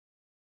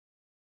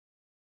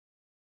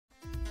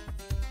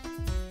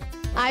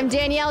I'm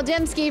Danielle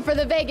Dembski for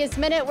the Vegas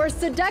Minute, where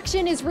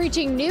seduction is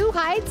reaching new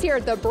heights here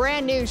at the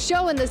brand new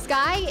Show in the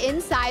Sky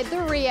inside the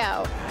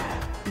Rio.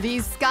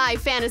 These sky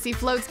fantasy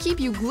floats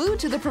keep you glued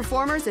to the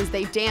performers as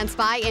they dance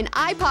by in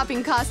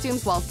eye-popping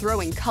costumes while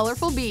throwing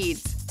colorful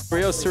beads.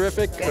 Rio's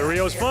terrific. The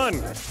Rio's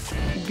fun.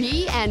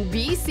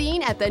 Be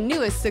seen at the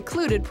newest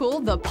secluded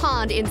pool, The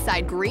Pond,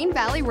 inside Green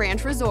Valley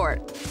Ranch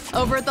Resort.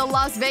 Over at the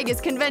Las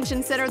Vegas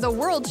Convention Center, the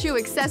World Shoe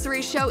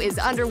Accessory Show is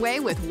underway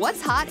with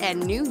what's hot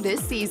and new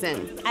this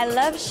season. I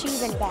love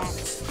shoes and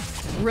bags.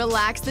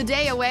 Relax the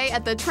day away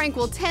at the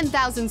tranquil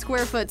 10,000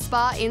 square foot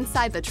spa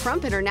inside the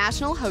Trump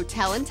International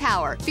Hotel and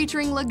Tower,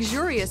 featuring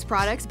luxurious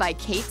products by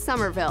Kate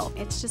Somerville.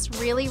 It's just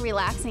really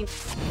relaxing.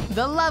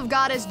 The love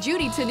goddess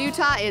Judy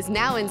Tenuta is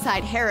now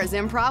inside Harrah's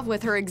Improv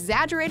with her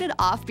exaggerated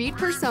offbeat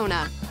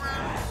persona.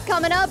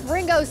 Coming up,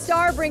 Ringo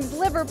Starr brings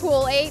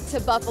Liverpool 8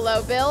 to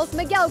Buffalo Bills,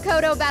 Miguel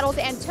Cotto battles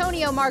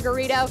Antonio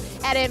Margarito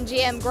at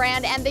MGM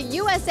Grand, and the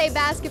USA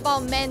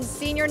Basketball Men's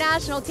Senior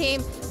National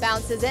Team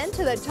bounces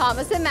into the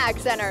Thomas & Mack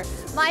Center.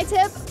 My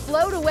tip,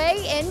 float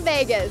away in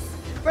Vegas.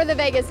 For the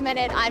Vegas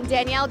Minute, I'm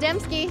Danielle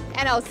Dembski,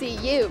 and I'll see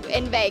you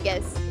in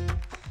Vegas.